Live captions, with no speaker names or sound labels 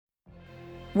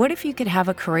What if you could have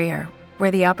a career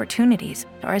where the opportunities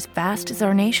are as vast as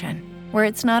our nation, where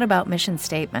it's not about mission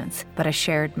statements, but a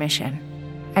shared mission?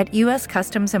 At U.S.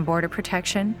 Customs and Border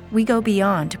Protection, we go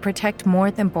beyond to protect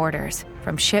more than borders.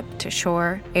 From ship to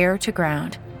shore, air to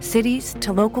ground, cities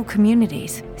to local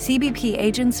communities, CBP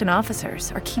agents and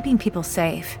officers are keeping people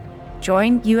safe.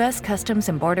 Join U.S. Customs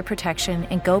and Border Protection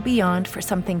and go beyond for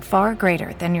something far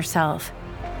greater than yourself.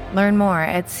 Learn more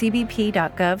at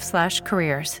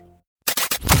cbp.gov/careers.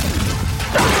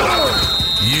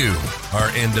 You are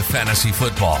into fantasy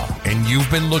football, and you've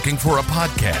been looking for a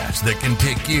podcast that can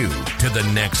take you to the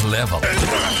next level.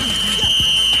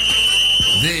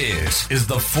 This is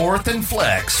the Fourth and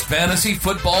Flex Fantasy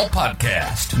Football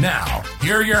Podcast. Now,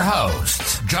 here are your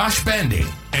hosts, Josh Bandy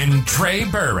and Trey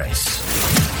Burris.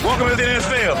 Welcome to the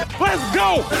NFL. Let's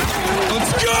go!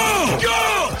 Let's go! Go!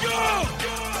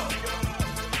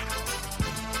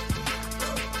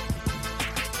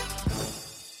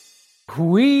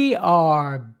 We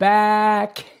are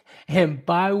back, and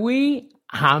by we,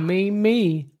 I mean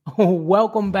me.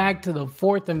 Welcome back to the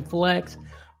Fourth and Flex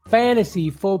Fantasy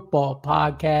Football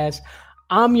Podcast.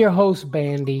 I'm your host,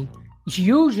 Bandy.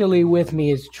 Usually with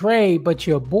me is Trey, but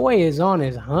your boy is on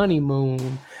his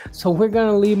honeymoon, so we're going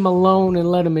to leave him alone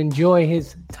and let him enjoy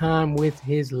his time with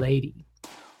his lady.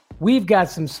 We've got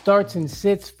some starts and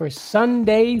sits for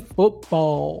Sunday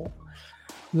football.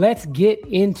 Let's get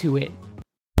into it.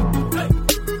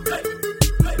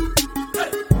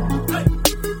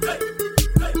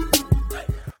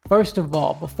 First of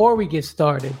all, before we get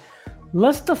started,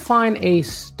 let's define a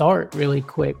start really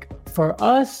quick. For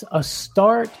us, a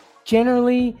start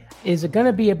generally is going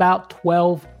to be about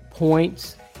 12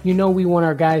 points. You know, we want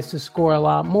our guys to score a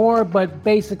lot more, but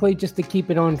basically just to keep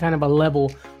it on kind of a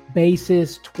level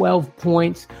basis, 12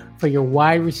 points for your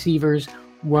wide receivers,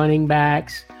 running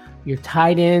backs, your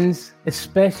tight ends,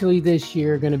 especially this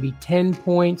year, are going to be 10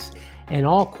 points, and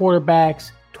all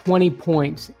quarterbacks, 20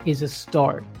 points is a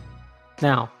start.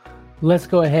 Now, let's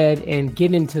go ahead and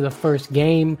get into the first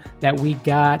game that we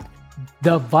got.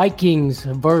 The Vikings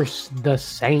versus the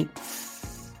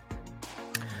Saints.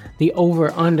 The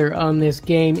over-under on this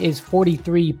game is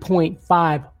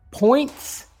 43.5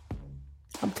 points.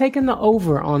 I'm taking the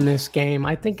over on this game.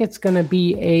 I think it's going to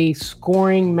be a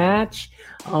scoring match.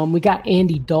 We got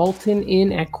Andy Dalton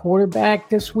in at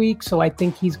quarterback this week, so I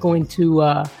think he's going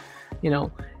to,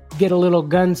 get a little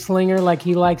gunslinger like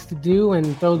he likes to do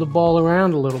and throw the ball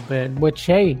around a little bit, which,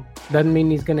 hey, doesn't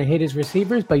mean he's going to hit his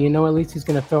receivers, but at least he's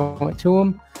going to throw it to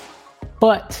him.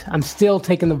 But I'm still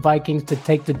taking the Vikings to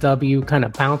take the W, kind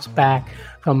of bounce back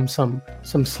from some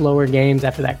slower games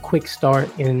after that quick start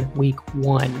in week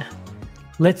 1.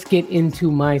 Let's get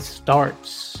into my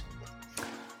starts.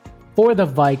 For the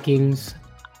Vikings,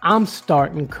 I'm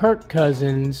starting Kirk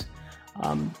Cousins.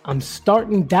 I'm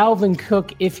starting Dalvin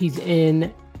Cook if he's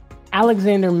in,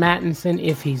 Alexander Mattinson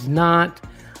if he's not.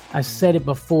 I said it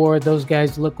before, those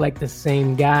guys look like the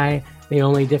same guy. The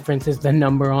only difference is the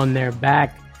number on their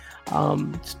back.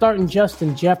 Starting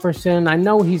Justin Jefferson. I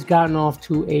know he's gotten off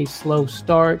to a slow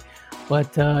start,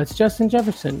 but it's Justin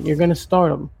Jefferson. You're going to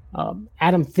start him.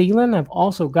 Adam Thielen I've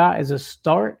also got as a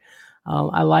start.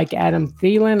 I like Adam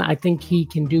Thielen. I think he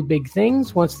can do big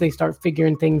things. Once they start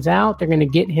figuring things out, they're going to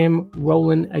get him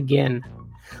rolling again.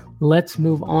 Let's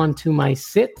move on to my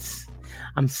sits.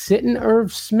 I'm sitting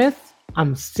Irv Smith.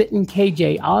 I'm sitting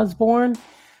KJ Osborne.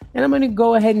 And I'm going to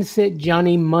go ahead and sit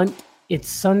Johnny Munt. It's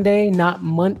Sunday, not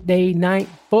Monday Night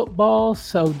Football.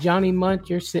 So Johnny Munt,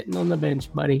 you're sitting on the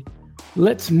bench, buddy.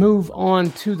 Let's move on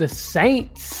to the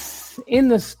Saints. In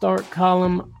the start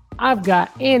column, I've got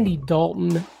Andy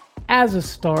Dalton as a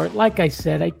start. Like I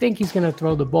said, I think he's going to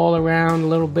throw the ball around a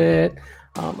little bit.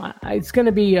 It's going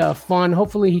to be fun.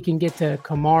 Hopefully he can get to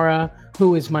Kamara,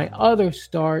 who is my other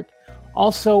start.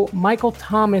 Also, Michael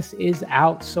Thomas is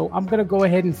out, so I'm going to go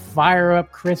ahead and fire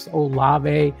up Chris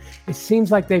Olave. It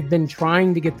seems like they've been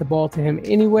trying to get the ball to him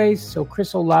anyways, so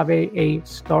Chris Olave, a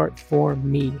start for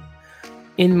me.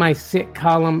 In my sit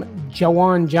column,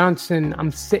 Jawan Johnson,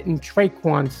 I'm sitting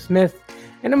Traquan Smith,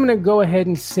 and I'm going to go ahead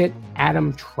and sit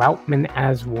Adam Troutman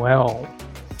as well.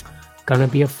 Going to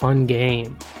be a fun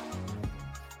game.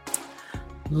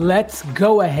 Let's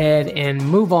go ahead and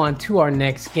move on to our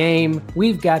next game.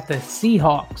 We've got the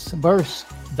Seahawks versus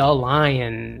the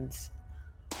Lions.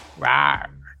 Rawr.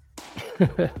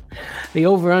 The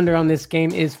over-under on this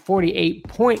game is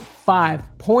 48.5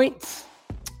 points.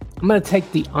 I'm going to take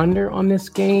the under on this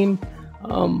game.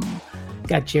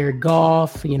 Got Jared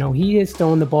Goff. He is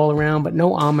throwing the ball around, but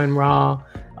no Amon-Ra.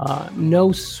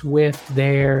 No Swift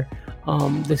there.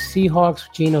 The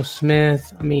Seahawks, Geno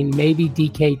Smith. Maybe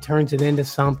DK turns it into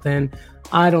something.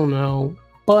 I don't know.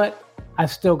 but I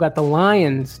still got the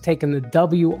Lions taking the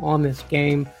W on this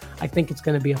game. I think it's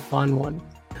going to be a fun one.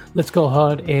 Let's go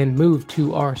ahead and move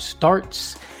to our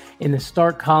starts. In the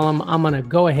start column, I'm going to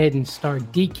go ahead and start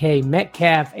DK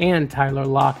Metcalf and Tyler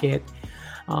Lockett.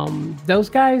 Those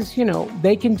guys,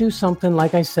 they can do something,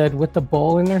 like I said, with the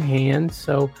ball in their hands.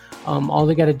 So all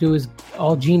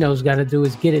Gino's got to do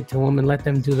is get it to them and let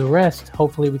them do the rest.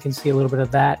 Hopefully we can see a little bit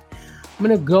of that. I'm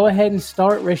going to go ahead and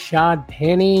start Rashad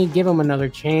Penny, give him another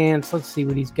chance. Let's see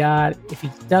what he's got. If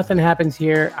nothing happens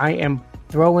here, I am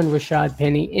throwing Rashad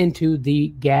Penny into the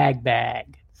gag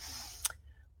bag.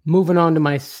 Moving on to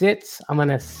my sits, I'm going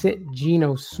to sit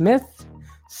Geno Smith,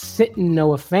 sitting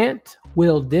Noah Fant,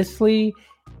 Will Dissly,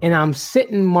 and I'm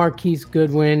sitting Marquise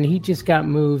Goodwin. He just got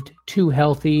moved too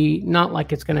healthy. Not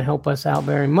like it's going to help us out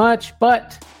very much,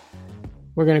 but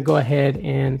we're going to go ahead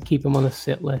and keep him on the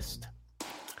sit list.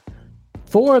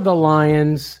 For the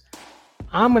Lions,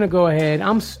 I'm going to go ahead.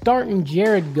 I'm starting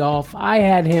Jared Goff. I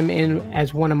had him in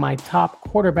as one of my top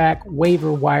quarterback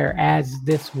waiver wire ads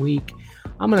this week.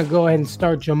 I'm going to go ahead and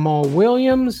start Jamal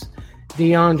Williams.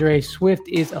 DeAndre Swift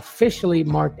is officially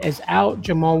marked as out.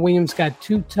 Jamal Williams got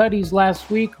 2 tutties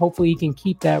last week. Hopefully he can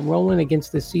keep that rolling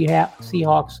against the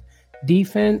Seahawks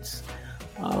defense.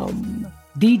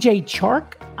 DJ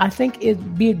Chark, I think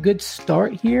it'd be a good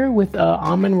start here with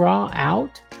Amon-Ra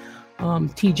out.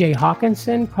 TJ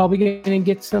Hawkinson probably going to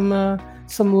get some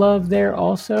love there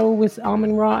also with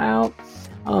Amon-Ra out.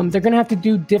 They're going to have to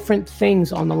do different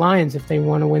things on the Lions if they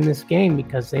want to win this game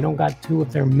because they don't got 2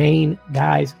 of their main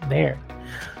guys there.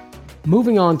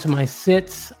 Moving on to my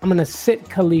sits, I'm going to sit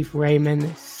Khalif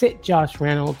Raymond, sit Josh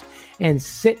Reynolds, and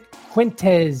sit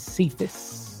Quintez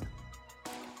Cephas.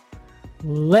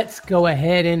 Let's go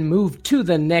ahead and move to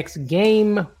the next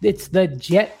game. It's the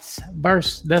Jets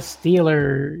versus the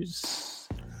Steelers.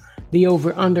 The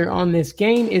over-under on this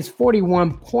game is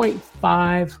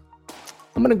 41.5.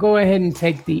 I'm going to go ahead and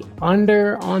take the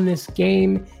under on this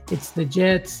game. It's the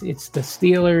Jets. It's the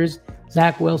Steelers.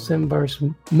 Zach Wilson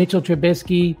versus Mitchell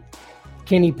Trubisky.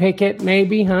 Kenny Pickett,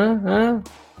 maybe, huh?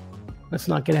 Let's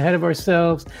not get ahead of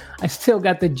ourselves. I still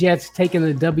got the Jets taking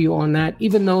the W on that.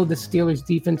 Even though the Steelers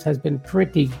defense has been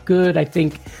pretty good, I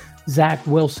think Zach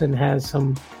Wilson has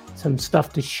some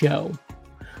stuff to show.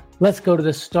 Let's go to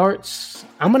the starts.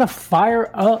 I'm going to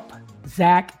fire up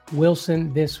Zach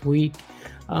Wilson this week.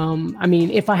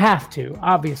 If I have to,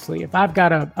 obviously. If I've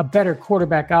got a better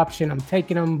quarterback option, I'm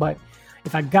taking him. But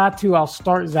if I got to, I'll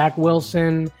start Zach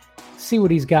Wilson, see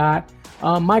what he's got.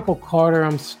 Michael Carter,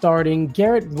 I'm starting.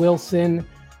 Garrett Wilson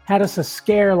had us a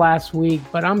scare last week,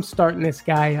 but I'm starting this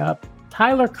guy up.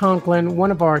 Tyler Conklin, one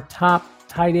of our top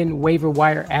tight end waiver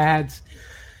wire ads.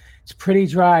 It's pretty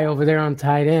dry over there on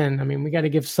tight end. We got to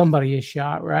give somebody a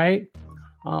shot, right?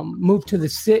 Move to the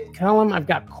sit column. I've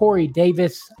got Corey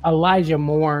Davis, Elijah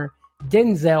Moore,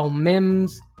 Denzel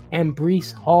Mims, and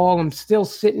Breece Hall. I'm still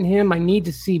sitting him. I need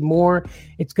to see more.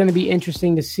 It's going to be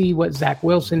interesting to see what Zach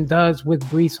Wilson does with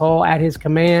Breece Hall at his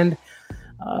command.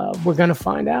 We're going to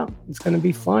find out. It's going to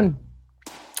be fun.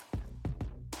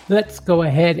 Let's go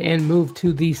ahead and move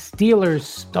to the Steelers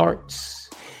starts.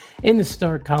 In the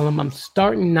start column, I'm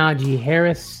starting Najee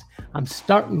Harris. I'm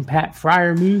starting Pat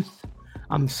Freiermuth.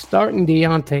 I'm starting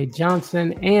Deontay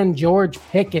Johnson and George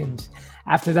Pickens.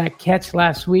 After that catch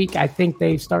last week, I think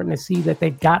they're starting to see that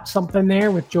they've got something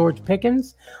there with George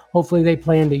Pickens. Hopefully they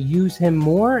plan to use him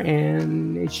more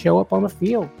and it show up on the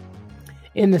field.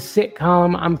 In the sit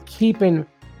column, I'm keeping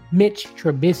Mitch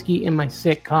Trubisky in my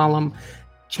sit column.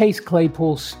 Chase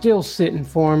Claypool still sitting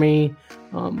for me.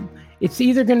 It's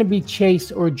either going to be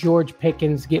Chase or George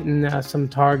Pickens getting some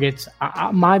targets.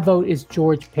 My vote is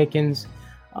George Pickens.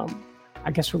 I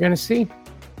guess we're going to see.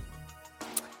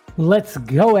 Let's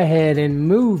go ahead and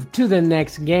move to the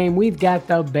next game. We've got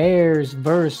the Bears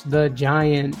versus the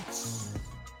Giants.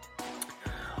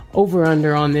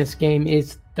 Over-under on this game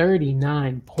is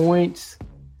 39 points.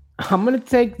 I'm going to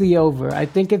take the over. I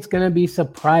think it's going to be a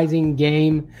surprising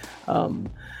game.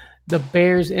 The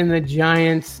Bears and the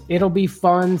Giants, it'll be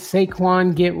fun.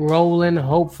 Saquon get rolling,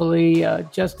 hopefully.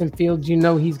 Justin Fields,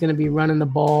 he's going to be running the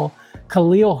ball.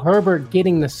 Khalil Herbert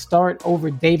getting the start over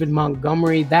David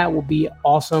Montgomery. That will be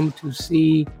awesome to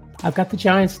see. I've got the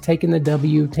Giants taking the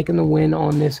W, taking the win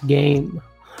on this game.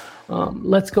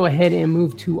 Let's go ahead and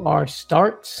move to our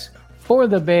starts. For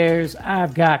the Bears,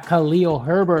 I've got Khalil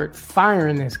Herbert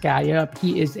firing this guy up.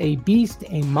 He is a beast,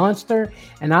 a monster,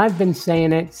 and I've been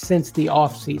saying it since the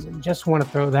offseason. Just want to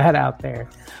throw that out there.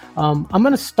 I'm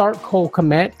going to start Cole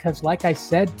Kmet because, like I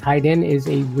said, tight end is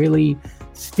a really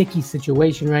sticky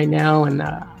situation right now, and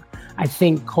I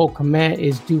think Cole Kmet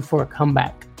is due for a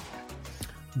comeback.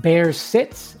 Bears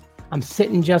sits. I'm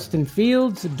sitting Justin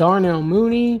Fields, Darnell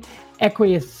Mooney,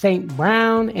 Equius St.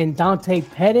 Brown, and Dante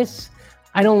Pettis.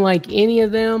 I don't like any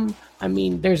of them. I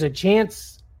mean, there's a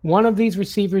chance one of these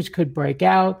receivers could break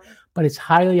out, but it's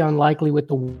highly unlikely with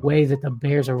the way that the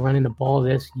Bears are running the ball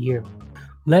this year.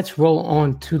 Let's roll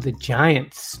on to the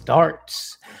Giants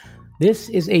starts. This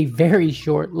is a very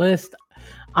short list.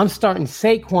 I'm starting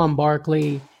Saquon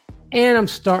Barkley, and I'm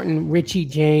starting Richie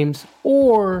James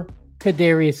or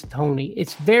Kadarius Toney.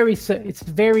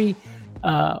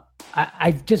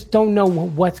 I just don't know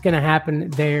what's going to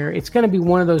happen there. It's going to be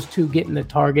one of those two getting the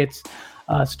targets.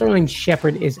 Sterling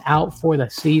Shepard is out for the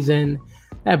season.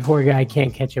 That poor guy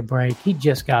can't catch a break. He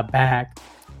just got back.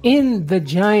 In the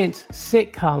Giants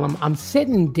sit column, I'm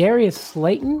sitting Darius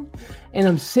Slayton and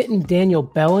I'm sitting Daniel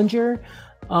Bellinger.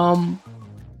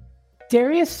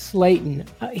 Darius Slayton,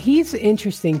 he's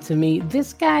interesting to me.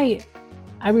 This guy,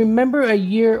 I remember a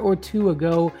year or two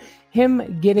ago,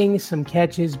 him getting some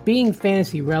catches, being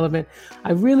fantasy relevant.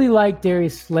 I really like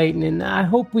Darius Slayton, and I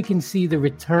hope we can see the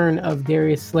return of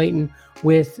Darius Slayton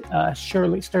with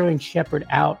Sterling Shepard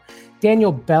out.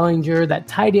 Daniel Bellinger, that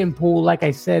tight end pool, like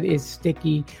I said, is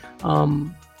sticky.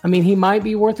 He might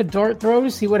be worth a dart throw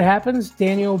to see what happens.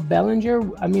 Daniel Bellinger,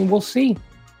 we'll see.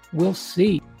 We'll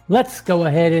see. Let's go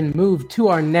ahead and move to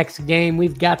our next game.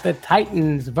 We've got the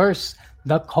Titans versus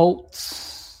the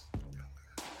Colts.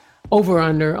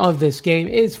 Over-under of this game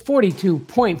is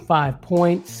 42.5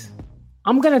 points.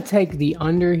 I'm going to take the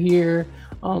under here.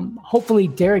 Hopefully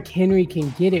Derrick Henry can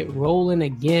get it rolling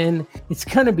again. It's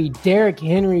going to be Derrick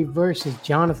Henry versus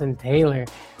Jonathan Taylor.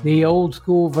 The old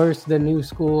school versus the new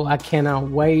school. I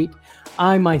cannot wait.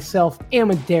 I myself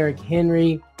am a Derrick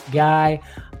Henry guy.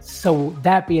 So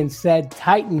that being said,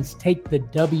 Titans take the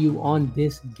W on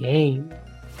this game.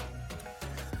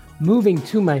 Moving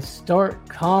to my start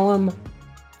column.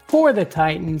 For the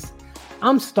Titans,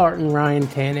 I'm starting Ryan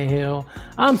Tannehill,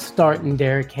 I'm starting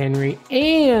Derrick Henry,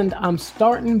 and I'm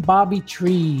starting Bobby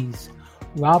Trees.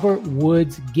 Robert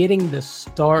Woods getting the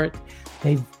start.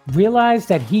 They've realized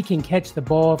that he can catch the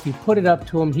ball. If you put it up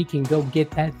to him, he can go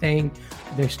get that thing.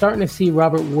 They're starting to see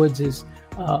Robert Woods'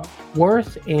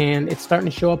 worth, and it's starting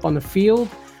to show up on the field.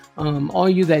 All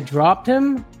you that dropped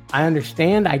him, I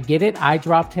understand, I get it. I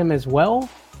dropped him as well,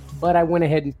 but I went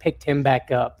ahead and picked him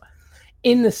back up.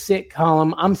 In the sit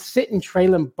column, I'm sitting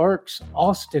Treylon Burks,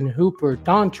 Austin Hooper,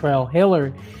 Dontrell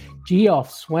Hilliard,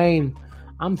 Geoff Swain.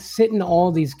 I'm sitting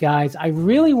all these guys. I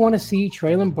really want to see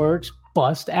Treylon Burks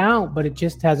bust out, but it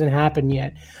just hasn't happened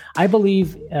yet. I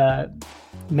believe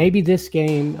maybe this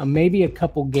game, maybe a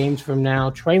couple games from now,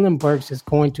 Treylon Burks is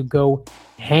going to go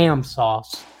ham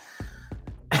sauce.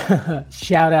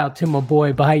 Shout out to my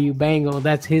boy Bayou Bengal.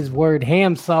 That's his word,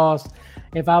 ham sauce.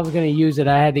 If I was going to use it,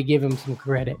 I had to give him some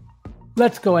credit.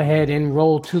 Let's go ahead and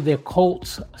roll to the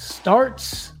Colts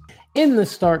starts. In the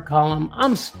start column,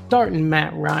 I'm starting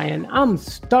Matt Ryan. I'm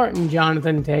starting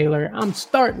Jonathan Taylor. I'm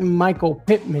starting Michael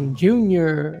Pittman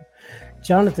Jr.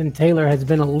 Jonathan Taylor has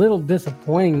been a little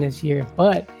disappointing this year,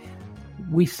 but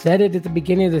we said it at the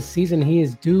beginning of the season. He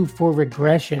is due for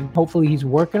regression. Hopefully he's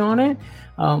working on it.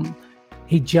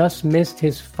 He just missed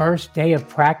his first day of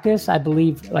practice. I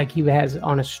believe like he has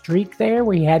on a streak there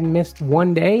where he hadn't missed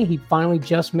one day. He finally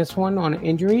just missed one on an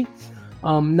injury.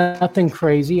 Nothing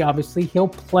crazy. Obviously, he'll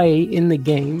play in the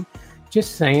game.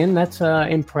 Just saying, that's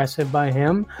impressive by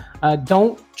him.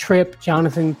 Don't trip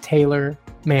Jonathan Taylor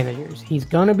managers. He's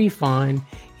going to be fine.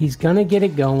 He's going to get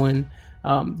it going.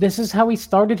 This is how he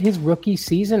started his rookie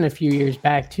season a few years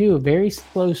back, too. A very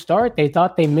slow start. They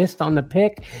thought they missed on the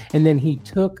pick, and then he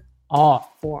took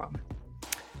off for him.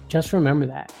 Just remember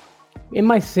that. In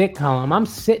my sit column, I'm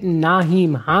sitting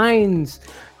Nyheim Hines.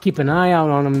 Keep an eye out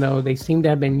on him, though. They seem to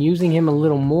have been using him a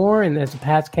little more, and as a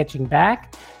pass catching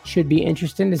back, should be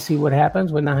interesting to see what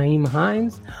happens with Nyheim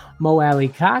Hines. Mo Alley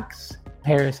Cox,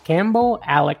 Paris Campbell,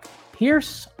 Alec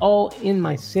Pierce, all in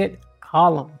my sit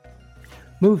column.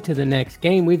 Move to the next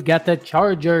game. We've got the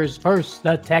Chargers versus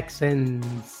the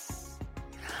Texans.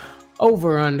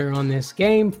 Over-under on this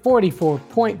game,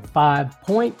 44.5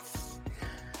 points.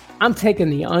 I'm taking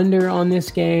the under on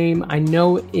this game. I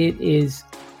know it is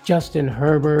Justin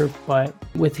Herbert, but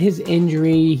with his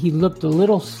injury, he looked a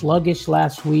little sluggish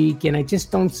last week, and I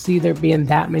just don't see there being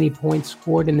that many points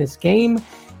scored in this game.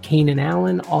 Keenan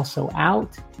Allen also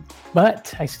out,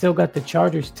 but I still got the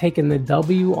Chargers taking the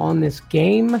W on this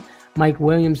game. Mike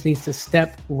Williams needs to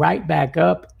step right back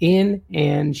up in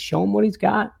and show him what he's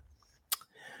got.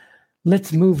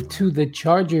 Let's move to the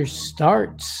Chargers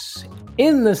starts.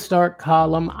 In the start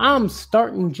column, I'm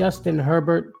starting Justin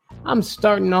Herbert. I'm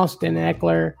starting Austin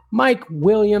Eckler. Mike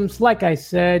Williams, like I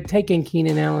said, taking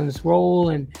Keenan Allen's role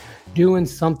and doing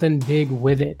something big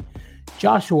with it.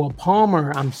 Joshua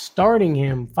Palmer, I'm starting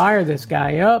him. Fire this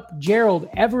guy up. Gerald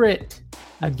Everett,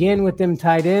 again with them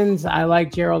tight ends. I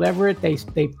like Gerald Everett.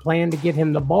 They plan to get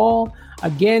him the ball.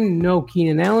 Again, no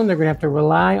Keenan Allen. They're going to have to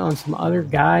rely on some other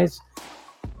guys.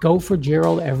 Go for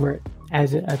Gerald Everett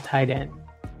as a tight end.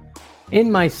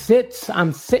 In my sits,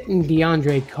 I'm sitting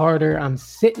DeAndre Carter. I'm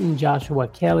sitting Joshua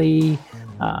Kelly.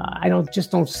 I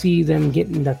don't see them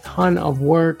getting a ton of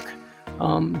work.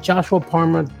 Joshua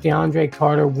Palmer, DeAndre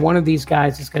Carter, one of these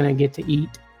guys is going to get to eat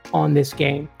on this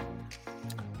game.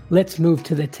 Let's move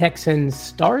to the Texans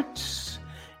starts.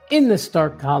 In the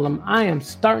start column, I am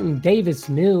starting Davis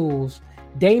Mills,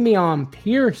 Dameon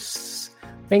Pierce.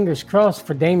 Fingers crossed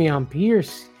for Dameon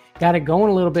Pierce. Got it going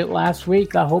a little bit last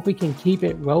week. I hope he can keep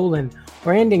it rolling.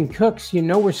 Brandon Cooks,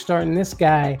 we're starting this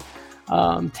guy.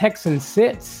 Texan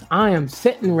sits. I am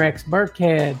sitting Rex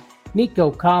Burkhead, Nico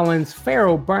Collins,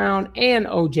 Pharaoh Brown, and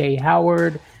O.J.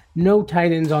 Howard. No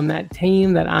tight ends on that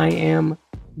team that I am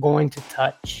going to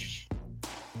touch.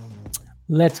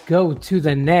 Let's go to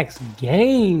the next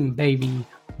game, baby.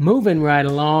 Moving right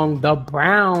along, the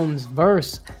Browns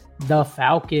versus the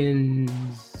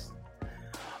Falcons.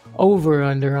 Over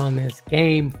under on this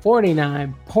game,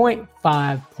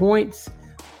 49.5 points.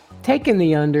 Taking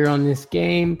the under on this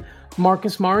game,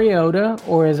 Marcus Mariota,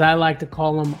 or as I like to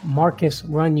call him, Marcus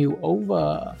Run You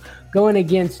Over, going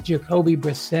against Jacoby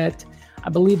Brissett. I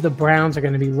believe the Browns are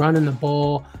going to be running the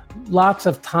ball. Lots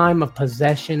of time of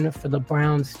possession for the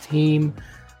Browns team.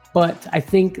 But I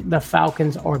think the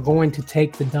Falcons are going to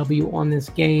take the W on this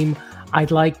game. I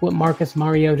like what Marcus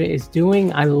Mariota is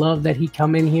doing. I love that he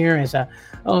come in here as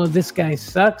this guy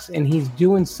sucks, and he's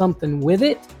doing something with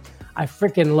it. I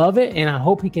freaking love it, and I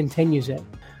hope he continues it.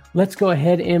 Let's go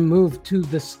ahead and move to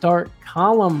the start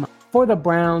column. For the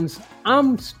Browns,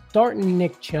 I'm starting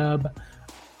Nick Chubb.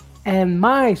 And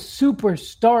my super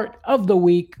start of the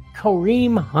week,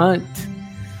 Kareem Hunt.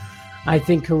 I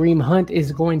think Kareem Hunt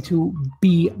is going to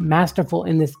be masterful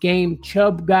in this game.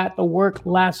 Chubb got the work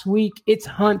last week. It's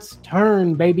Hunt's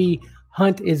turn, baby.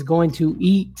 Hunt is going to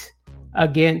eat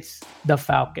against the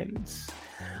Falcons.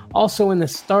 Also in the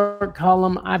start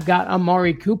column, I've got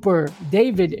Amari Cooper,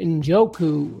 David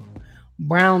Njoku.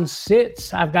 Brown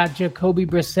sits. I've got Jacoby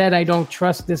Brissett. I don't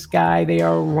trust this guy. They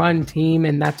are a run team,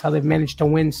 and that's how they've managed to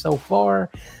win so far.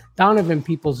 Donovan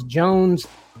Peoples-Jones,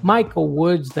 Michael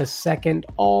Woods the second,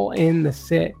 all in the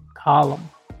sit column.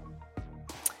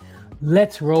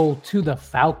 Let's roll to the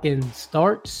Falcons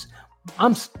starts.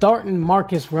 I'm starting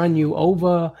Marcus Run You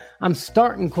Over. I'm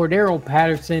starting Cordero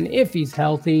Patterson if he's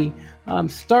healthy. I'm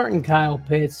starting Kyle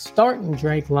Pitts, starting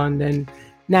Drake London.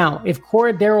 Now, if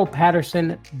Cordero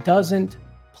Patterson doesn't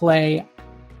play,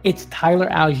 it's Tyler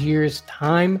Allgeier's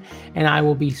time, and I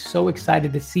will be so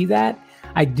excited to see that.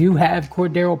 I do have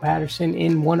Cordero Patterson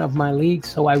in one of my leagues,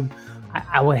 so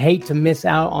I would hate to miss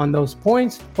out on those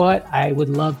points, but I would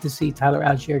love to see Tyler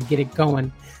Allgeier get it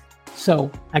going.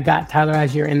 So I got Tyler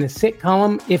Allgeier in the sit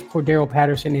column if Cordero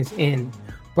Patterson is in.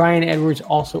 Brian Edwards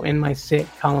also in my sit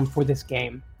column for this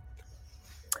game.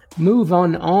 Move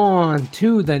on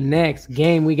to the next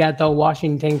game. We got the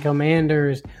Washington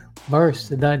Commanders versus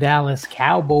the Dallas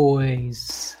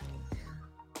Cowboys.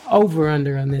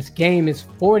 Over-under on this game is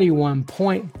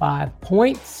 41.5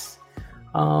 points.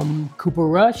 Cooper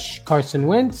Rush, Carson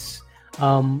Wentz.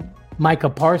 Micah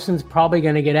Parsons probably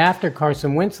going to get after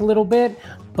Carson Wentz a little bit,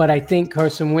 but I think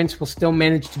Carson Wentz will still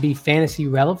manage to be fantasy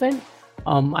relevant.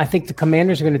 I think the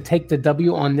Commanders are going to take the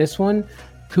W on this one.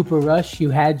 Cooper Rush, you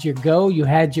had your go, you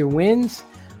had your wins,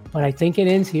 but I think it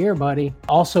ends here, buddy.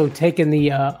 Also taking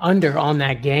the under on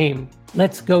that game.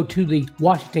 Let's go to the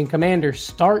Washington Commanders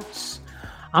starts.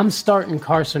 I'm starting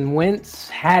Carson Wentz.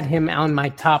 Had him on my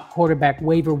top quarterback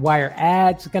waiver wire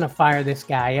ads. Going to fire this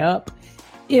guy up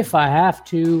if I have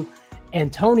to.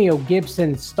 Antonio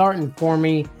Gibson starting for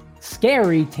me.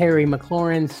 Scary Terry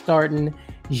McLaurin starting.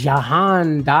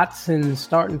 Jahan Dotson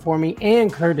starting for me.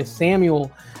 And Curtis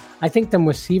Samuel. I think them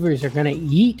receivers are going to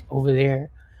eat over there.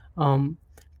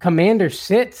 Commander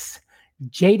sits.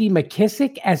 J.D.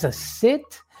 McKissick as a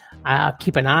sit.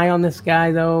 Keep an eye on this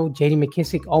guy, though. J.D.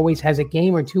 McKissick always has a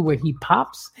game or two where he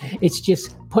pops. It's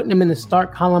just putting him in the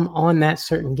start column on that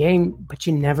certain game, but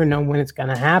you never know when it's going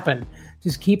to happen.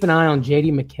 Just keep an eye on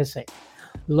J.D. McKissick.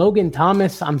 Logan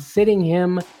Thomas, I'm sitting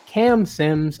him. Cam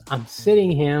Sims, I'm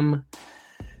sitting him.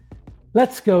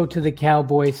 Let's go to the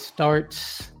Cowboys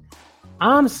starts.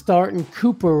 I'm starting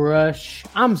Cooper Rush.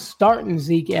 I'm starting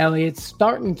Zeke Elliott,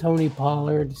 starting Tony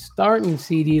Pollard, starting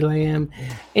CeeDee Lamb.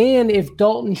 And if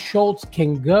Dalton Schultz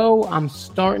can go, I'm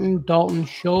starting Dalton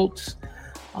Schultz.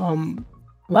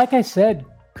 Like I said,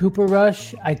 Cooper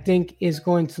Rush, I think, is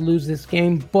going to lose this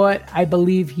game, but I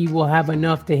believe he will have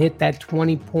enough to hit that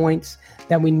 20 points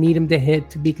that we need him to hit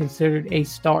to be considered a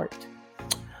start.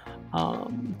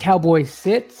 Cowboys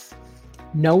sits.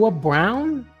 Noah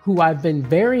Brown, who I've been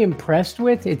very impressed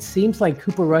with. It seems like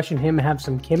Cooper Rush and him have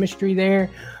some chemistry there.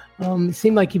 It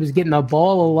seemed like he was getting the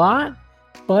ball a lot,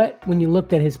 but when you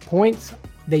looked at his points,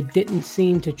 they didn't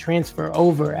seem to transfer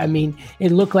over. I mean,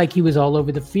 it looked like he was all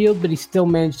over the field, but he still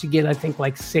managed to get, I think,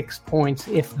 like 6 points,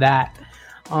 if that.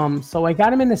 So I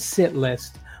got him in the sit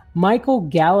list. Michael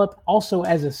Gallup also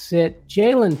as a sit,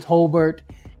 Jalen Tolbert,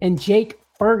 and Jake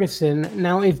Ferguson.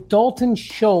 Now, if Dalton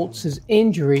Schultz's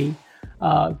injury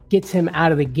gets him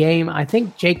out of the game, I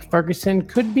think Jake Ferguson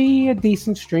could be a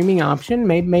decent streaming option,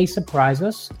 may surprise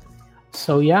us.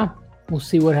 So yeah, we'll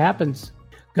see what happens.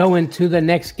 Going to the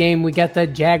next game, we got the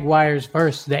Jaguars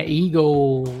versus the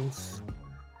Eagles.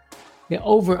 The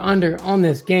over-under on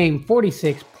this game,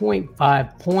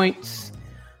 46.5 points.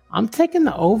 I'm taking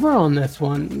the over on this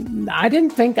one. I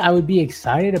didn't think I would be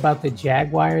excited about the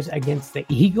Jaguars against the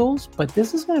Eagles, but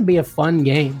this is going to be a fun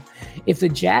game. If the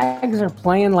Jags are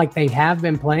playing like they have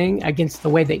been playing against the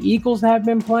way the Eagles have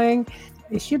been playing,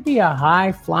 it should be a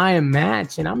high-flying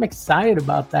match, and I'm excited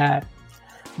about that.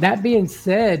 That being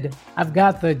said, I've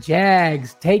got the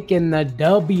Jags taking the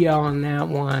W on that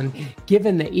one,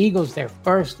 giving the Eagles their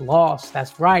first loss.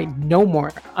 That's right, no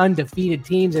more undefeated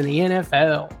teams in the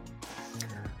NFL.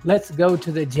 Let's go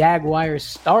to the Jaguars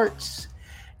starts.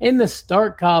 In the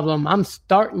start column, I'm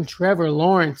starting Trevor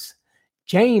Lawrence,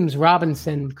 James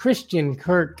Robinson, Christian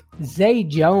Kirk, Zay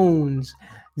Jones.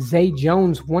 Zay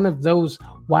Jones, one of those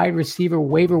wide receiver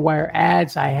waiver wire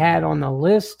ads I had on the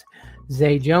list.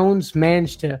 Zay Jones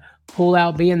managed to pull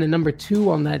out being the number 2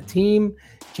 on that team.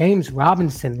 James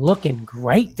Robinson looking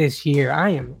great this year. I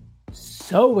am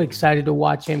so excited to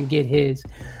watch him get his.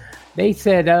 They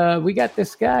said, we got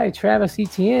this guy, Travis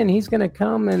Etienne. He's going to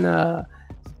come and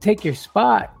take your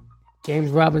spot.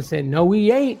 James Robinson said, no, he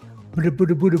ain't.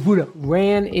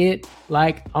 Ran it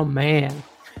like a man.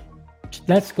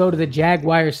 Let's go to the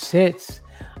Jaguars sits.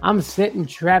 I'm sitting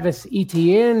Travis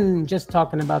Etienne, just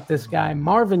talking about this guy.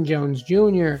 Marvin Jones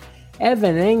Jr.,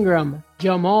 Evan Ingram,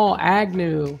 Jamal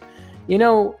Agnew. You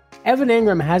know, Evan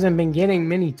Ingram hasn't been getting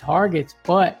many targets,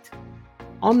 but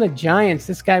on the Giants,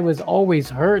 this guy was always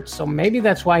hurt, so maybe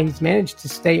that's why he's managed to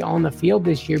stay on the field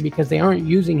this year, because they aren't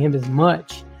using him as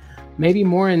much. Maybe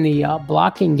more in the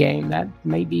blocking game. That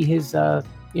may be his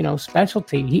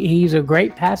specialty. He's a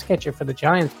great pass catcher for the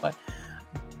Giants, but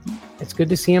it's good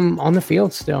to see him on the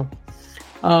field still.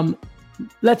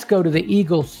 Let's go to the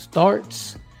Eagles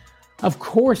starts. Of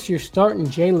course, you're starting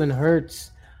Jalen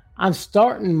Hurts. I'm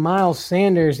starting Miles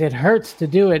Sanders. It hurts to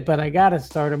do it, but I got to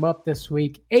start him up this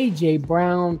week. A.J.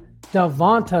 Brown,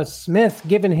 Devonta Smith,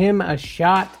 giving him a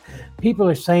shot. People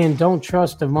are saying don't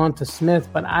trust Devonta Smith,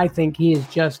 but I think he is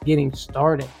just getting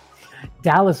started.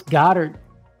 Dallas Goedert,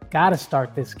 got to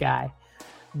start this guy.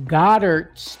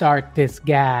 Start this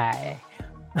guy.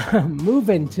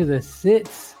 Moving to the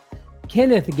sits.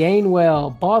 Kenneth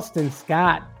Gainwell, Boston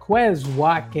Scott, Quez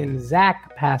Watkins,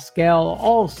 Zach Pascal,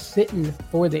 all sitting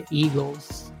for the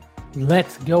Eagles.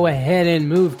 Let's go ahead and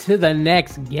move to the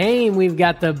next game. We've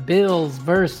got the Bills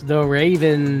versus the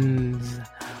Ravens.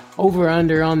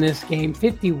 Over-under on this game,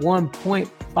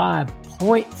 51.5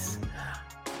 points.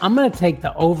 I'm going to take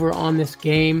the over on this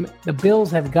game. The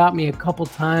Bills have got me a couple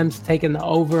times taking the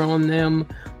over on them,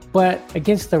 but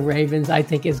against the Ravens, I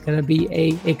think it's going to be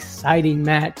an exciting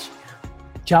match.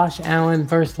 Josh Allen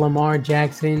versus Lamar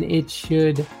Jackson. It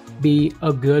should be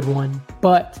a good one.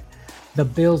 But the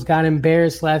Bills got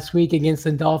embarrassed last week against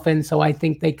the Dolphins, so I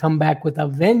think they come back with a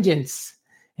vengeance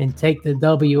and take the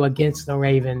W against the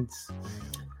Ravens.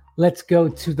 Let's go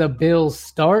to the Bills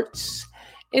starts.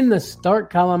 In the start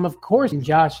column, of course,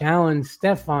 Josh Allen,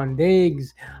 Stephon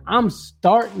Diggs. I'm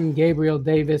starting Gabriel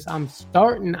Davis. I'm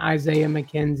starting Isaiah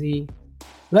McKenzie.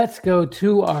 Let's go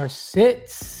to our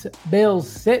sits. Bills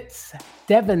sits.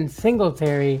 Devin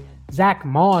Singletary, Zach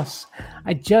Moss.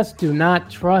 I just do not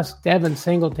trust Devin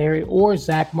Singletary or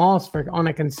Zach Moss on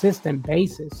a consistent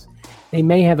basis. They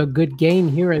may have a good game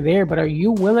here or there, but are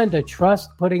you willing to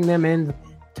trust putting them in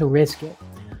to risk it?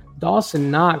 Dawson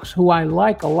Knox, who I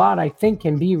like a lot, I think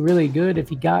can be really good if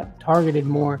he got targeted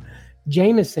more.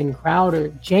 Jamison Crowder,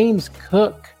 James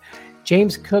Cook.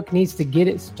 James Cook needs to get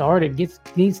it started,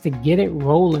 needs to get it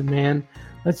rolling, man.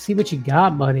 Let's see what you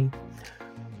got, buddy.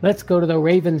 Let's go to the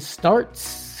Ravens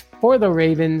starts. For the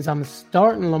Ravens, I'm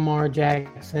starting Lamar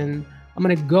Jackson. I'm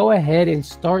going to go ahead and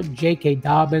start J.K.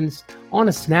 Dobbins on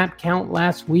a snap count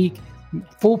last week.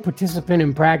 Full participant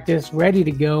in practice, ready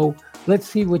to go. Let's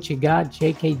see what you got,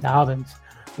 J.K. Dobbins.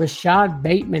 Rashad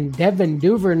Bateman, Devin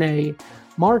Duvernay,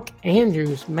 Mark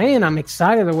Andrews. Man, I'm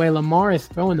excited the way Lamar is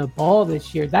throwing the ball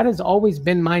this year. That has always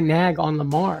been my nag on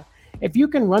Lamar. If you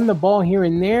can run the ball here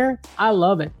and there, I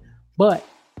love it. But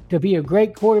to be a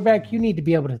great quarterback, you need to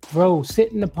be able to throw,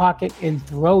 sit in the pocket, and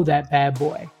throw that bad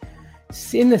boy.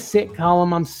 In the sit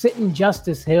column, I'm sitting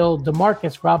Justice Hill,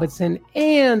 Demarcus Robinson,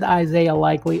 and Isaiah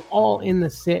Likely all in the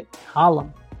sit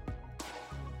column.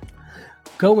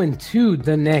 Going to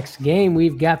the next game,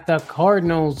 we've got the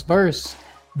Cardinals versus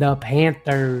the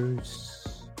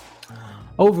Panthers.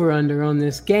 Over-under on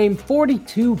this game,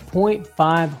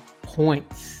 42.5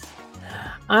 points.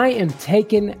 I am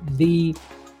taking the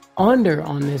under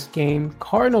on this game.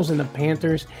 Cardinals and the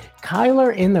Panthers.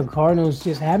 Kyler and the Cardinals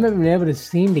just haven't been able to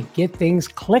seem to get things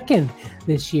clicking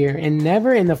this year, and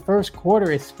never in the first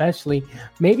quarter especially.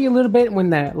 Maybe a little bit when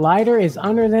the lighter is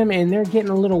under them and they're getting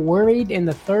a little worried in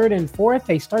the third and fourth.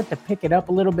 They start to pick it up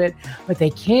a little bit, but they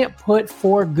can't put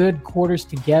 4 good quarters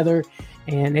together,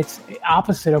 and it's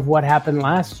opposite of what happened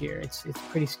last year. It's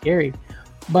pretty scary.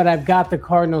 But I've got the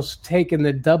Cardinals taking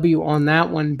the W on that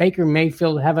one. Baker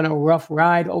Mayfield having a rough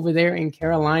ride over there in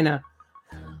Carolina.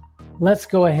 Let's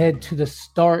go ahead to the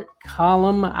start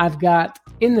column. I've got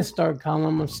in the start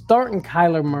column, I'm starting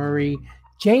Kyler Murray,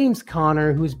 James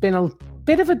Conner, who's been a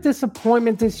bit of a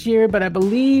disappointment this year, but I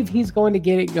believe he's going to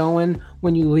get it going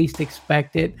when you least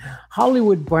expect it.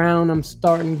 Hollywood Brown, I'm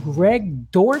starting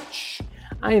Greg Dortch.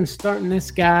 I am starting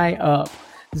this guy up.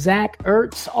 Zach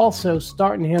Ertz, also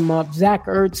starting him up. Zach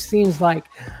Ertz seems like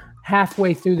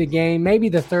halfway through the game, maybe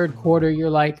the third quarter, you're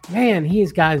like, man, he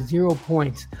has got 0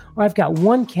 points. Or I've got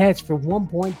 1 catch for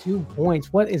 1.2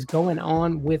 points. What is going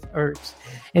on with Ertz?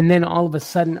 And then all of a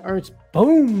sudden, Ertz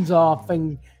booms off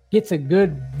and gets a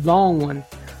good long one.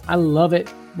 I love it.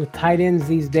 With tight ends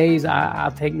these days, I'll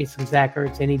take me some Zach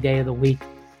Ertz any day of the week.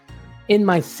 In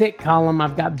my sit column,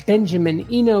 I've got Benjamin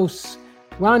Enos,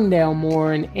 Rondale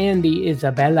Moore, and Andy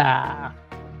Isabella.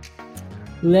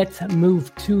 Let's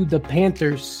move to the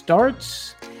Panthers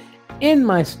starts. In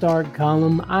my start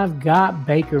column, I've got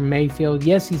Baker Mayfield.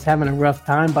 Yes, he's having a rough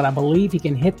time, but I believe he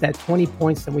can hit that 20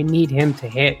 points that we need him to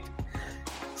hit.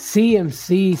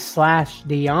 CMC /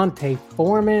 Deontay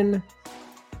Foreman.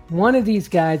 One of these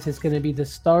guys is going to be the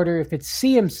starter. If it's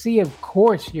CMC, of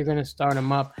course, you're going to start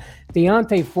him up.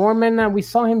 Deontay Foreman, we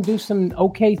saw him do some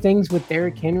okay things with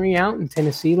Derrick Henry out in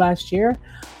Tennessee last year.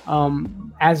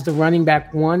 As the running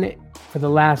back one for the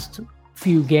last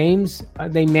few games,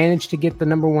 they managed to get the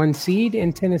number 1 seed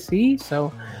in Tennessee.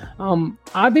 So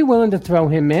I'd be willing to throw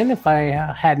him in if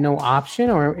I had no option,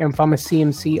 or if I'm a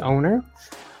CMC owner.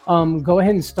 Go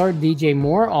ahead and start DJ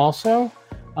Moore also.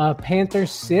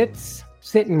 Panthers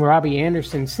sitting Robbie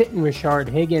Anderson, sitting Rashard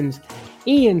Higgins,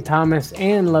 Ian Thomas,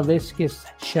 and Laviska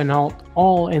Shenault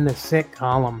all in the sit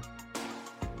column.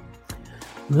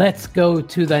 Let's go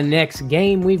to the next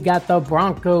game. We've got the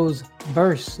Broncos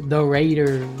versus the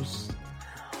Raiders.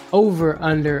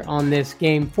 Over-under on this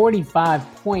game,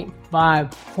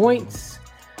 45.5 points.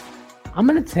 I'm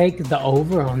going to take the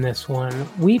over on this one.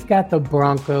 We've got the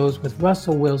Broncos with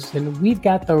Russell Wilson. We've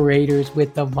got the Raiders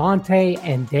with Devontae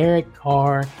and Derek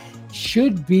Carr.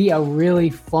 Should be a really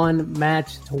fun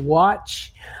match to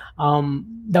watch.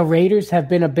 The Raiders have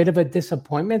been a bit of a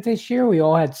disappointment this year. We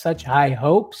all had such high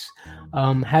hopes.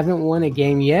 Haven't won a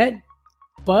game yet,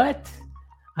 but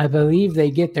I believe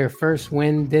they get their first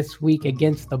win this week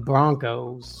against the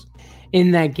Broncos.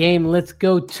 In that game, let's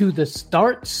go to the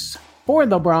starts for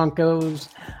the Broncos.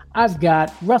 I've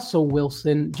got Russell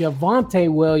Wilson,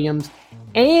 Javonte Williams,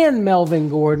 and Melvin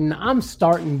Gordon. I'm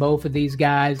starting both of these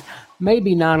guys.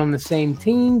 Maybe not on the same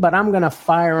team, but I'm going to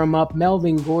fire them up.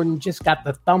 Melvin Gordon just got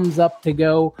the thumbs up to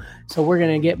go, so we're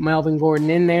going to get Melvin Gordon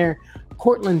in there.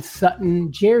 Cortland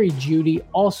Sutton, Jerry Jeudy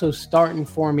also starting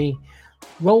for me.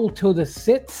 Roll to the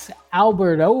sits.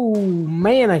 Albert, oh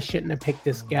man, I shouldn't have picked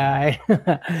this guy.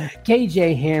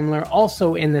 KJ Hamler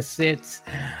also in the sits.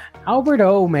 Albert,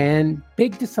 oh man,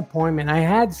 big disappointment. I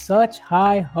had such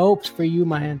high hopes for you,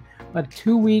 man, but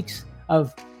 2 weeks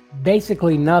of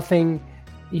basically nothing.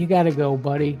 You got to go,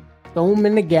 buddy. Throw him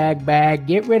in the gag bag.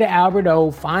 Get rid of Albert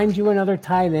O. Find you another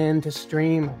tight end to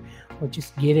stream, or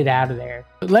just get it out of there.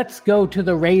 Let's go to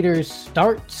the Raiders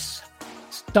starts.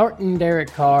 Starting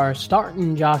Derek Carr,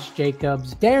 starting Josh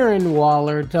Jacobs, Darren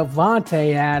Waller,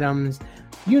 Devontae Adams.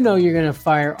 You know you're going to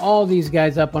fire all these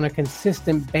guys up on a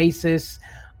consistent basis.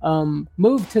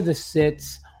 Move to the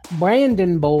sits.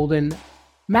 Brandon Bolden,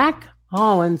 Mac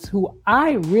Hollins, who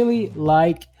I really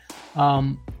like.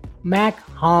 Mac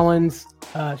Hollins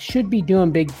should be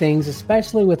doing big things,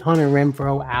 especially with Hunter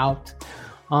Renfrow out.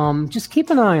 Just keep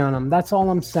an eye on him. That's all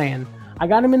I'm saying. I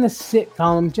got him in the sit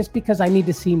column just because I need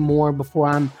to see more before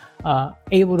I'm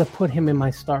able to put him in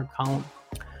my start column.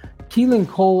 Keelan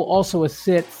Cole, also a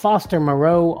sit. Foster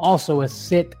Moreau, also a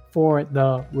sit for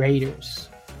the Raiders.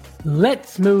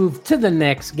 Let's move to the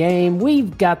next game.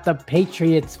 We've got the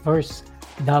Patriots versus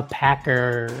the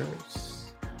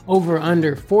Packers. Over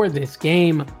under for this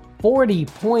game,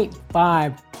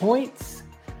 40.5 points.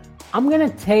 I'm going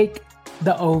to take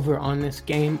the over on this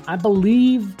game. I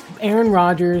believe Aaron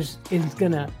Rodgers is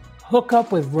going to hook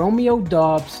up with Romeo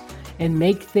Doubs and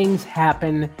make things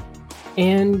happen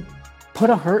and put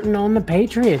a hurting on the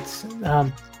Patriots.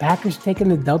 Packers taking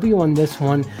the W on this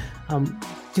one.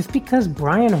 Just because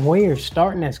Brian Hoyer's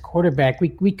starting as quarterback,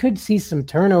 we could see some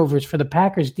turnovers for the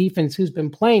Packers defense, who's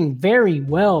been playing very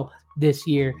well this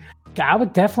year. I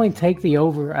would definitely take the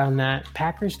over on that.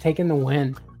 Packers taking the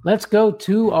win. Let's go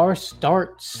to our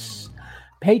starts.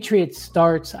 Patriots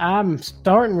starts. I'm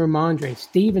starting Ramondre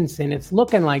Stevenson. It's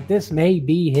looking like this may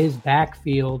be his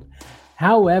backfield.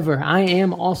 However, I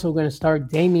am also going to start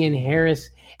Damian Harris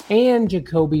and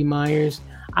Jacoby Myers.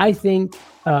 I think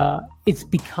it's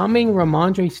becoming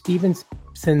Ramondre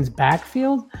Stevenson's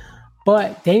backfield,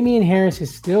 but Damian Harris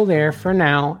is still there for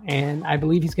now, and I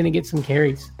believe he's going to get some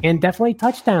carries and definitely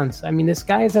touchdowns. I mean, this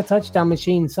guy is a touchdown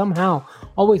machine. Somehow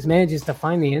always manages to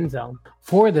find the end zone.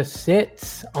 For the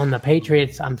sits on the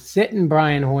Patriots, I'm sitting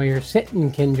Brian Hoyer,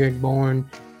 sitting Kendrick Bourne,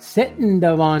 sitting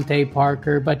Devontae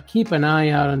Parker, but keep an eye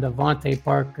out on Devontae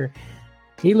Parker.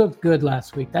 He looked good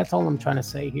last week. That's all I'm trying to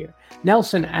say here.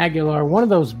 Nelson Aguilar, one of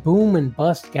those boom and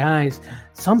bust guys.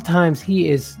 Sometimes he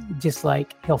is just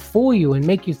like, he'll fool you and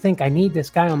make you think I need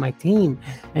this guy on my team.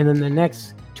 And then the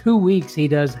next 2 weeks, he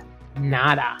does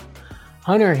nada.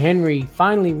 Hunter Henry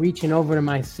finally reaching over to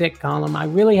my sit column. I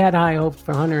really had high hopes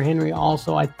for Hunter Henry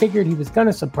also. I figured he was going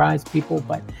to surprise people,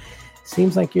 but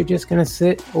seems like you're just going to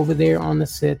sit over there on the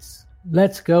sits.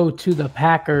 Let's go to the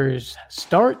Packers.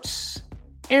 Starts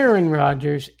Aaron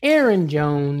Rodgers, Aaron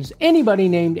Jones, anybody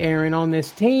named Aaron on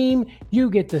this team, you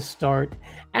get to start.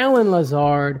 Alan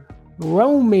Lazard,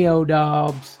 Romeo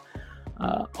Doubs,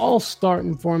 all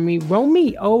starting for me.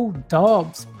 Romeo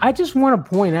Doubs. I just want to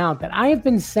point out that I have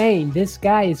been saying this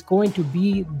guy is going to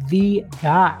be the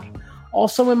guy.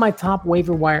 Also in my top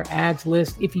waiver wire ads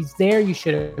list. If he's there, you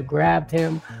should have grabbed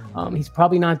him. He's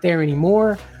probably not there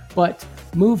anymore, but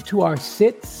move to our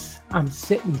sits. I'm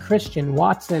sitting Christian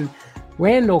Watson.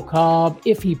 Randall Cobb,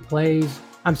 if he plays,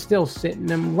 I'm still sitting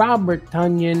him. Robert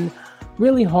Tonyan,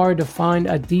 really hard to find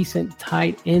a decent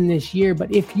tight end this year,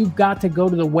 but if you got to go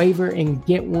to the waiver and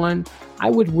get one,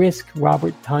 I would risk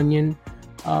Robert Tonyan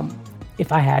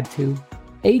if I had to.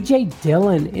 A.J.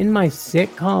 Dillon in my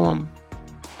sit column.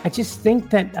 I just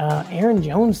think that Aaron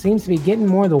Jones seems to be getting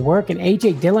more of the work, and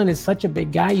A.J. Dillon is such a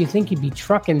big guy, you think he'd be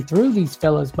trucking through these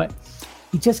fellas, but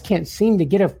he just can't seem to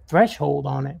get a threshold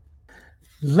on it.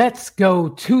 Let's go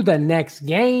to the next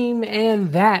game,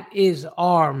 and that is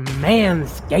our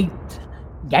Manscaped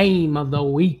game of the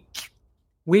week.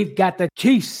 We've got the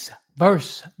Chiefs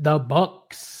versus the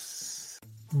Bucks.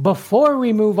 Before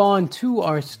we move on to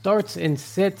our starts and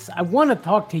sits, I want to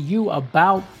talk to you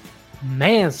about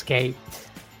Manscaped.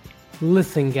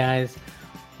 Listen, guys,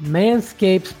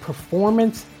 Manscaped's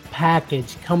performance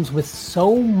package comes with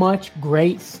so much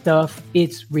great stuff.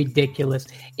 It's ridiculous.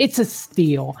 It's a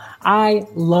steal. I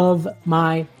love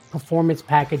my performance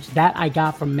package that I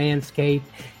got from Manscaped.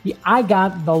 I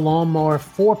got the Lawnmower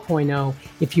 4.0.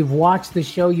 If you've watched the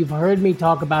show, you've heard me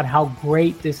talk about how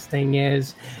great this thing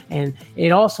is. And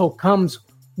it also comes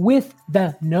with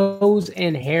the nose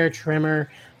and hair trimmer.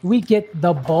 We get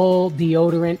the ball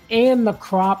deodorant and the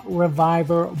Crop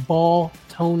Reviver ball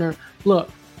toner. Look,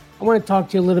 I want to talk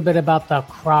to you a little bit about the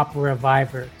Crop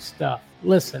Reviver stuff.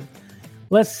 Listen,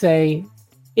 let's say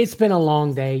it's been a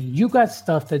long day. You got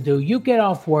stuff to do. You get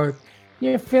off work.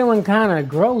 You're feeling kind of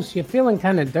gross. You're feeling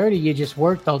kind of dirty. You just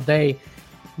worked all day.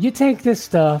 You take this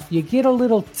stuff. You get a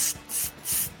little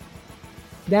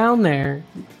down there.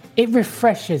 It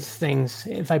refreshes things,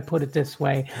 if I put it this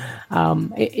way.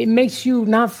 It makes you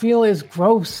not feel as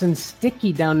gross and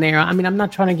sticky down there. I mean, I'm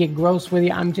not trying to get gross with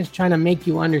you. I'm just trying to make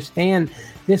you understand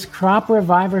this Crop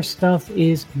Reviver stuff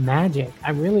is magic.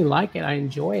 I really like it. I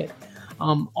enjoy it.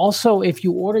 Also, if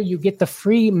you order, you get the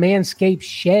free Manscaped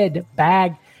Shed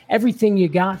bag. Everything you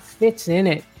got fits in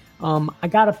it. I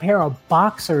got a pair of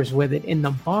boxers with it, and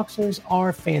the boxers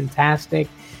are fantastic.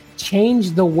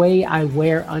 changed the way I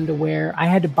wear underwear. I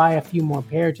had to buy a few more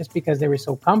pairs just because they were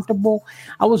so comfortable.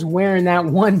 I was wearing that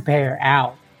one pair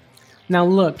out. Now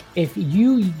look, if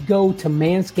you go to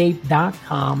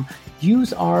manscaped.com,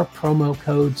 use our promo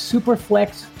code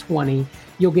SUPERFLEX20,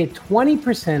 you'll get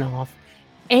 20% off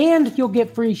and you'll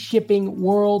get free shipping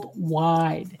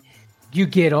worldwide. You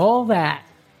get all that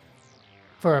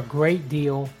for a great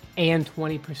deal and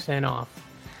 20% off.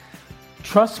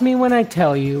 Trust me when I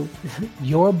tell you,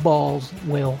 your balls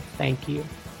will thank you.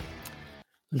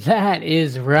 That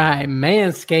is right,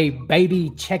 Manscaped, baby.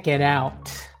 Check it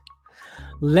out.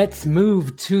 Let's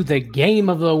move to the game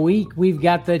of the week. We've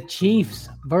got the Chiefs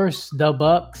versus the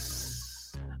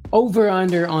Bucks.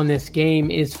 Over-under on this game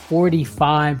is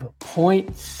 45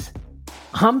 points.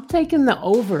 I'm taking the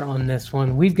over on this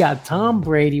one. We've got Tom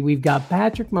Brady. We've got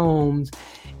Patrick Mahomes.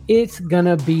 It's going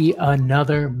to be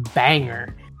another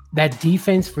banger. That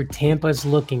defense for Tampa is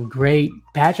looking great.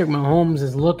 Patrick Mahomes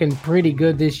is looking pretty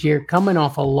good this year, coming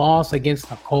off a loss against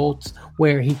the Colts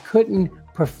where he couldn't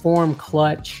perform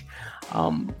clutch.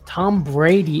 Tom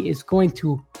Brady is going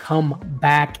to come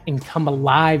back and come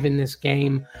alive in this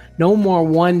game. No more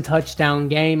one touchdown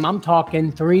game. I'm talking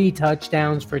 3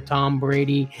 touchdowns for Tom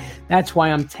Brady. That's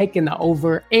why I'm taking the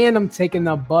over, and I'm taking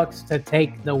the Bucks to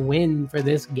take the win for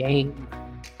this game.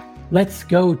 Let's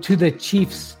go to the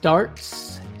Chiefs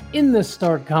starts. In the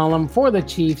start column for the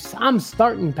Chiefs, I'm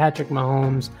starting Patrick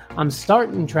Mahomes. I'm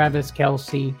starting Travis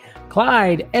Kelce,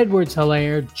 Clyde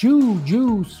Edwards-Helaire,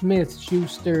 Juju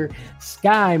Smith-Schuster,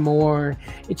 Sky Moore.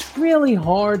 It's really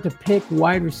hard to pick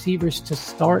wide receivers to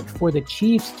start for the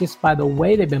Chiefs just by the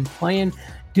way they've been playing.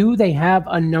 Do they have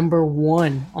a number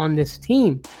one on this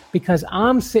team? Because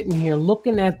I'm sitting here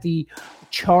looking at the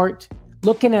chart,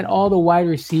 looking at all the wide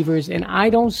receivers, and I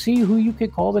don't see who you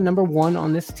could call the number one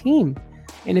on this team.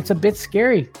 And it's a bit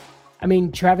scary. I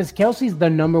mean, Travis Kelce's the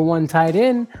number one tight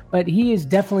end, but he is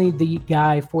definitely the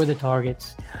guy for the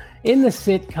targets. In the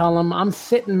sit column, I'm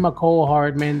sitting McCole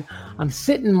Hardman. I'm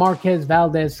sitting Marquez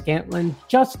Valdez-Scantling,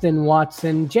 Justin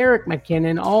Watson, Jerick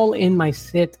McKinnon, all in my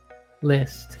sit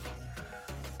list.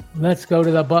 Let's go to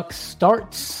the Bucs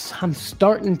starts. I'm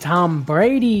starting Tom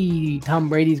Brady. Tom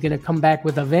Brady's going to come back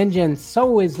with a vengeance.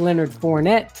 So is Leonard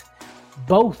Fournette.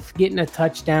 Both getting a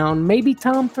touchdown. Maybe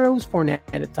Tom throws Fournette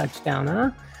a touchdown,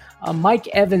 huh? Mike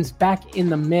Evans back in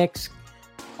the mix.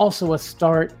 Also a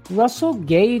start. Russell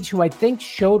Gage, who I think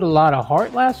showed a lot of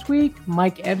heart last week.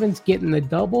 Mike Evans getting the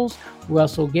doubles.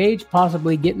 Russell Gage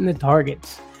possibly getting the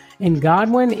targets. And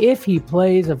Godwin, if he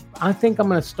plays, I think I'm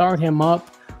going to start him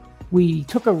up. We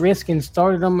took a risk and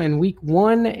started him in week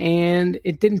 1, and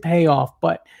it didn't pay off.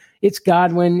 But it's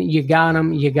Godwin. You got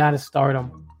him. You got to start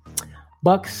him.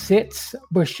 Bucks sits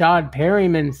Brashad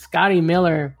Perryman, Scotty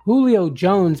Miller, Julio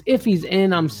Jones. If he's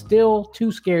in, I'm still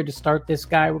too scared to start this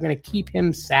guy. We're going to keep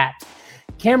him sat.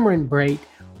 Cameron Brate,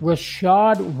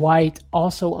 Rachaad White,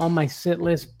 also on my sit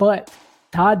list. But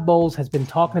Todd Bowles has been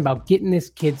talking about getting this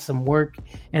kid some work,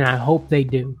 and I hope they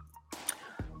do.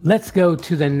 Let's go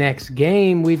to the next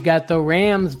game. We've got the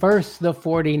Rams versus the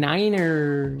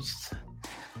 49ers.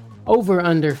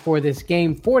 Over-under for this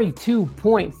game,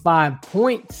 42.5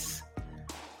 points.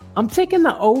 I'm taking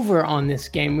the over on this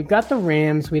game. We've got the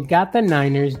Rams. We've got the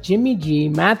Niners. Jimmy G,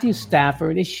 Matthew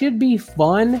Stafford. It should be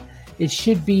fun. It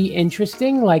should be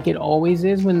interesting like it always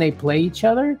is when they play each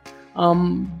other.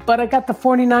 But I got the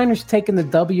 49ers taking the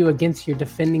W against your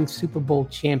defending Super Bowl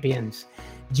champions.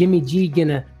 Jimmy G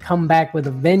gonna come back with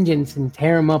a vengeance and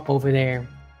tear them up over there.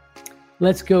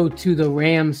 Let's go to the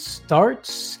Rams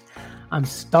starts. I'm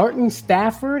starting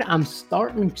Stafford. I'm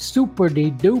starting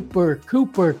super-de-duper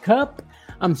Cooper Kupp.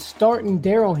 I'm starting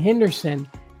Darrell Henderson.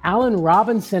 Allen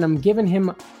Robinson, I'm giving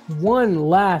him one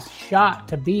last shot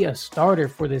to be a starter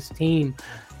for this team.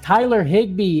 Tyler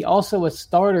Higbee, also a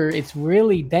starter. It's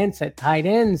really dense at tight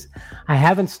ends. I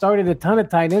haven't started a ton of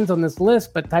tight ends on this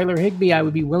list, but Tyler Higbee I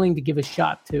would be willing to give a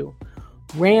shot to.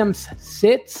 Rams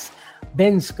sits,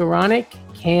 Ben Skoranek,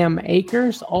 Cam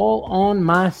Akers, all on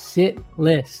my sit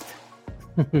list.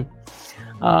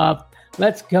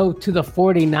 Let's go to the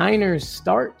 49ers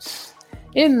starts.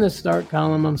 In the start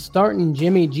column, I'm starting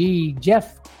Jimmy G,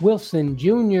 Jeff Wilson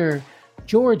Jr.,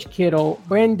 George Kittle,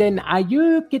 Brandon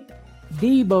Ayuk,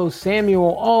 Deebo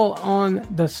Samuel, all on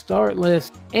the start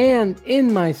list. And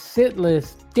in my sit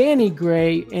list, Danny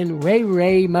Gray and Ray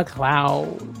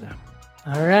McLeod.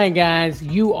 All right, guys,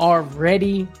 you are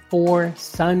ready for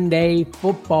Sunday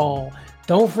football.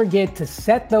 Don't forget to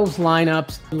set those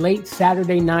lineups late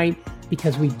Saturday night,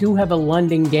 because we do have a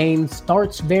London game.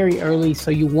 Starts very early,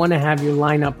 so you want to have your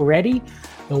lineup ready.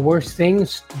 The worst thing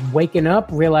is waking up,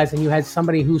 realizing you had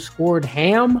somebody who scored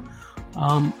ham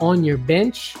on your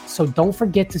bench. So don't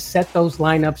forget to set those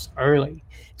lineups early.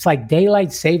 It's like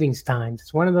daylight savings times.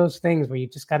 It's one of those things where you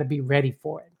just got to be ready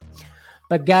for it.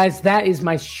 But guys, that is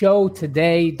my show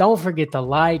today. Don't forget to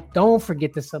like. Don't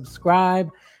forget to subscribe.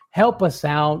 Help us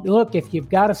out. Look, if you've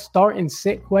got a start and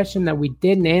sit question that we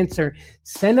didn't answer,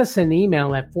 send us an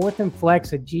email at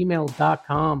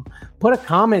fourthandflex@gmail.com. Put a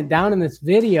comment down in this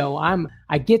video.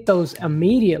 I get those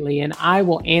immediately, and I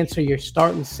will answer your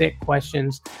start and sit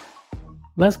questions.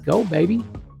 Let's go, baby.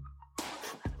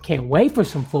 Can't wait for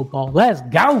some football. Let's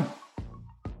go.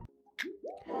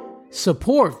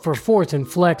 Support for Fourth and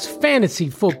Flex Fantasy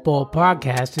Football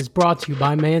Podcast is brought to you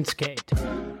by Manscaped.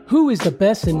 Who is the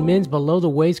best in men's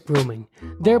below-the-waist grooming?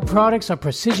 Their products are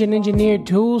precision-engineered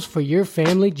tools for your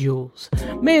family jewels.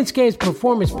 Manscaped's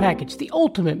Performance Package, the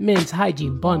ultimate men's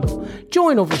hygiene bundle.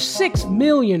 Join over 6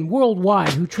 million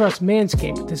worldwide who trust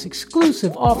Manscaped with this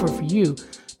exclusive offer for you.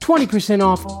 20%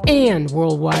 off and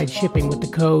worldwide shipping with the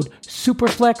code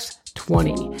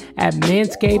SUPERFLEX20 at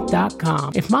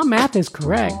manscaped.com. If my math is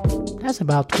correct, that's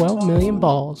about 12 million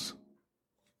balls.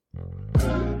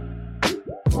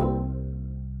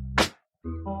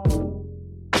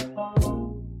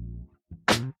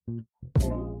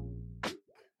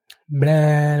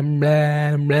 Blah,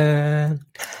 blah, blah.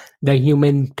 The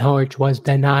Human Torch was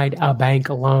denied a bank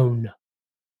loan.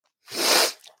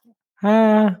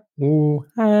 The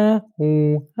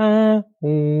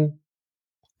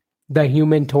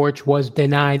Human Torch was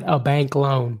denied a bank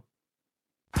loan.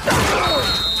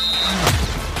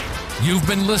 You've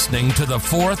been listening to the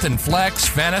Fourth and Flex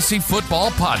Fantasy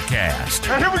Football Podcast.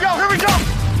 Here we go.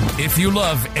 If you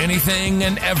love anything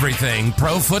and everything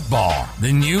pro football,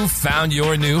 then you've found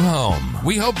your new home.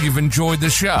 We hope you've enjoyed the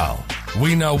show.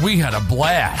 We know we had a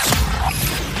blast.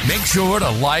 Make sure to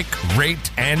like,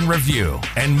 rate, and review,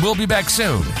 and we'll be back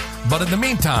soon. But in the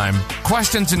meantime,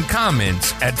 questions and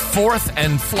comments at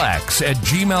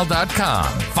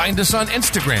fourthandflex@gmail.com. Find us on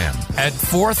Instagram at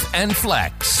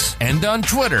fourthandflex and on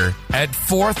Twitter at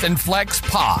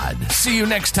fourthandflexpod. See you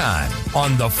next time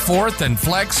on the Fourth and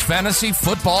Flex Fantasy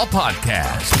Football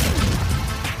Podcast.